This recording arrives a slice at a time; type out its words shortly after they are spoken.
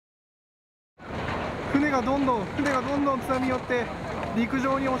船がどんどん津波によって陸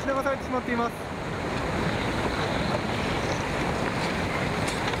上に押し流されてしまっています。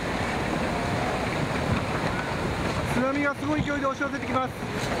津波がすごい勢いで押し寄せてきます。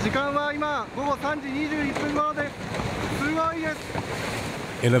時間は今午後3時21分頃です。すごいです。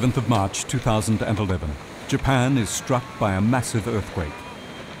 11th of March 2011. Japan is struck by a massive earthquake.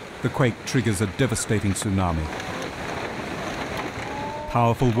 The quake triggers a devastating tsunami.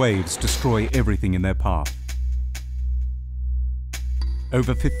 Powerful waves destroy everything in their path.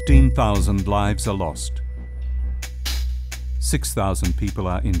 Over 15,000 lives are lost. 6,000 people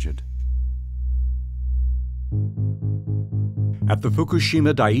are injured. At the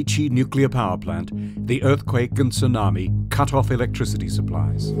Fukushima Daiichi nuclear power plant, the earthquake and tsunami cut off electricity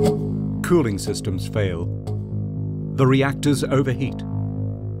supplies. Cooling systems fail. The reactors overheat.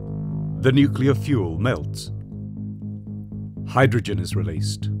 The nuclear fuel melts. Hydrogen is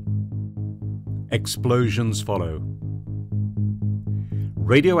released. Explosions follow.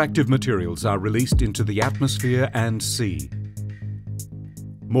 Radioactive materials are released into the atmosphere and sea.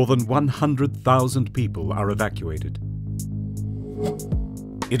 More than 100,000 people are evacuated.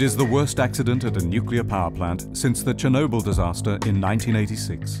 It is the worst accident at a nuclear power plant since the Chernobyl disaster in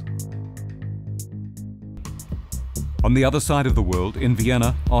 1986. On the other side of the world, in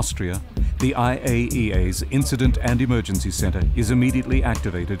Vienna, Austria, the IAEA's Incident and Emergency Center is immediately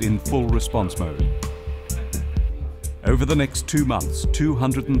activated in full response mode. Over the next 2 months,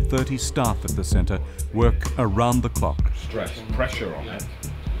 230 staff at the center work around the clock. Stress, pressure on it,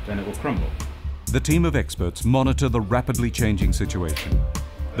 then it will crumble. The team of experts monitor the rapidly changing situation.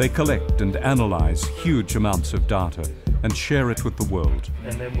 They collect and analyze huge amounts of data and share it with the world.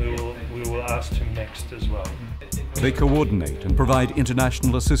 And then we will ask him next as well. They coordinate and provide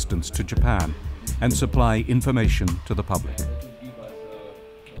international assistance to Japan and supply information to the public.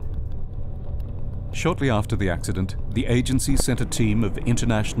 Shortly after the accident, the agency sent a team of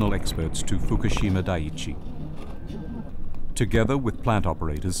international experts to Fukushima Daiichi. Together with plant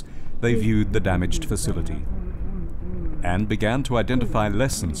operators, they viewed the damaged facility and began to identify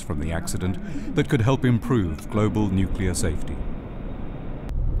lessons from the accident that could help improve global nuclear safety.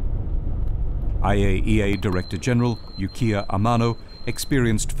 IAEA Director General Yukiya Amano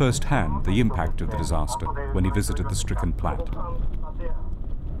experienced firsthand the impact of the disaster when he visited the stricken plant.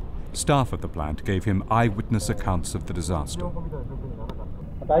 Staff at the plant gave him eyewitness accounts of the disaster.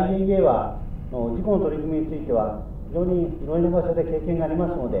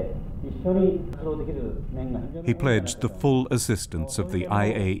 He pledged the full assistance of the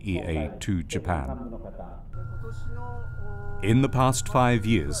IAEA to Japan. In the past 5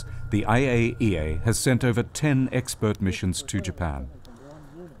 years, the IAEA has sent over 10 expert missions to Japan.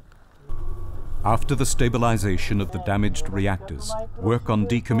 After the stabilization of the damaged reactors, work on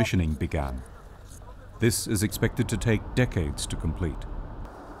decommissioning began. This is expected to take decades to complete.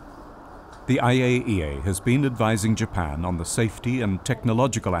 The IAEA has been advising Japan on the safety and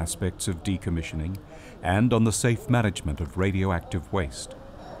technological aspects of decommissioning and on the safe management of radioactive waste.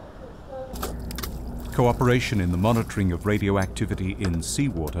 Cooperation in the monitoring of radioactivity in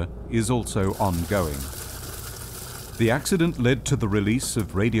seawater is also ongoing. The accident led to the release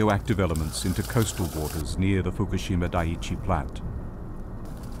of radioactive elements into coastal waters near the Fukushima Daiichi plant.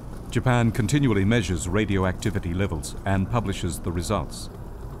 Japan continually measures radioactivity levels and publishes the results.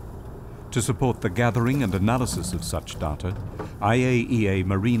 To support the gathering and analysis of such data, IAEA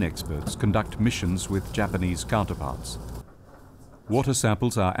marine experts conduct missions with Japanese counterparts. Water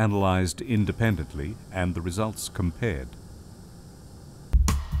samples are analyzed independently and the results compared.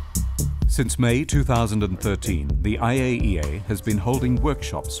 Since May 2013, the IAEA has been holding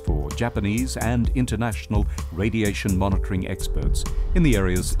workshops for Japanese and international radiation monitoring experts in the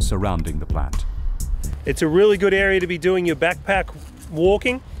areas surrounding the plant. It's a really good area to be doing your backpack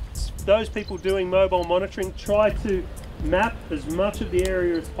walking. Those people doing mobile monitoring try to map as much of the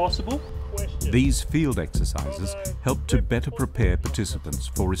area as possible. These field exercises help to better prepare participants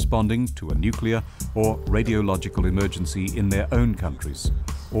for responding to a nuclear or radiological emergency in their own countries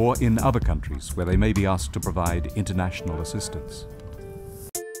or in other countries where they may be asked to provide international assistance.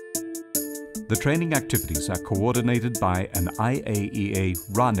 The training activities are coordinated by an IAEA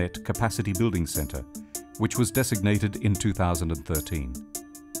RANET Capacity Building Center, which was designated in 2013.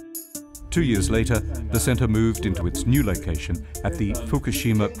 2 years later, the center moved into its new location at the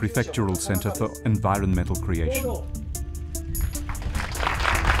Fukushima Prefectural Center for Environmental Creation.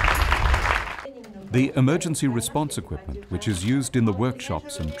 The emergency response equipment, which is used in the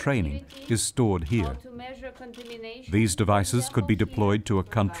workshops and training, is stored here. These devices could be deployed to a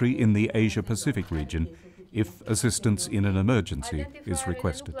country in the Asia-Pacific region if assistance in an emergency is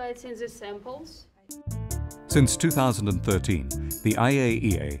requested. Since 2013, the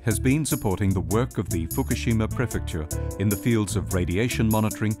IAEA has been supporting the work of the Fukushima Prefecture in the fields of radiation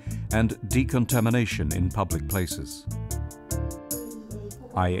monitoring and decontamination in public places.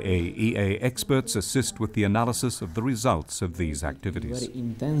 IAEA experts assist with the analysis of the results of these activities. Very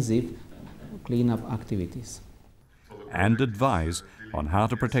intensive cleanup activities. And advise on how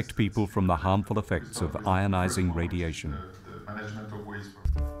to protect people from the harmful effects of ionizing radiation.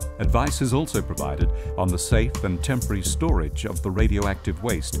 Advice is also provided on the safe and temporary storage of the radioactive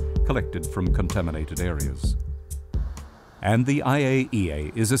waste collected from contaminated areas. And the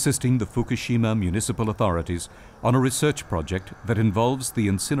IAEA is assisting the Fukushima municipal authorities on a research project that involves the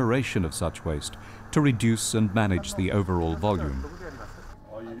incineration of such waste to reduce and manage the overall volume.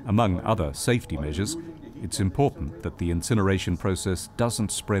 Among other safety measures, it's important that the incineration process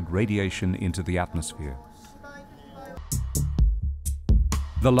doesn't spread radiation into the atmosphere.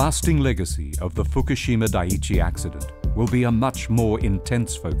 The lasting legacy of the Fukushima Daiichi accident will be a much more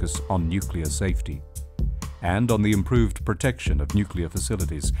intense focus on nuclear safety and on the improved protection of nuclear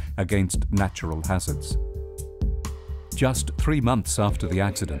facilities against natural hazards. Just 3 months after the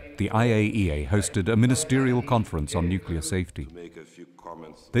accident, the IAEA hosted a ministerial conference on nuclear safety.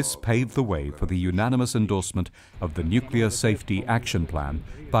 This paved the way for the unanimous endorsement of the Nuclear Safety Action Plan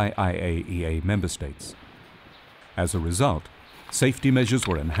by IAEA member states. As a result, safety measures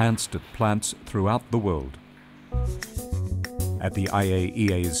were enhanced at plants throughout the world. At the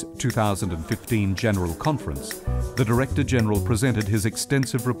IAEA's 2015 General Conference, the Director General presented his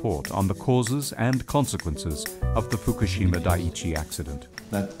extensive report on the causes and consequences of the Fukushima Daiichi accident.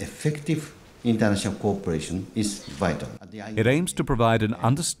 That effective international cooperation is vital. It aims to provide an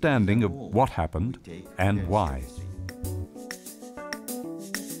understanding of what happened and why.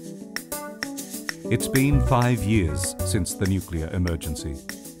 It's been 5 years since the nuclear emergency.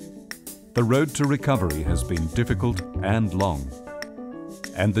 The road to recovery has been difficult and long,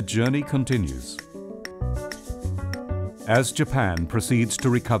 and the journey continues. As Japan proceeds to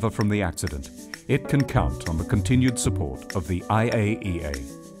recover from the accident, it can count on the continued support of the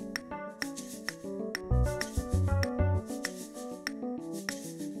IAEA.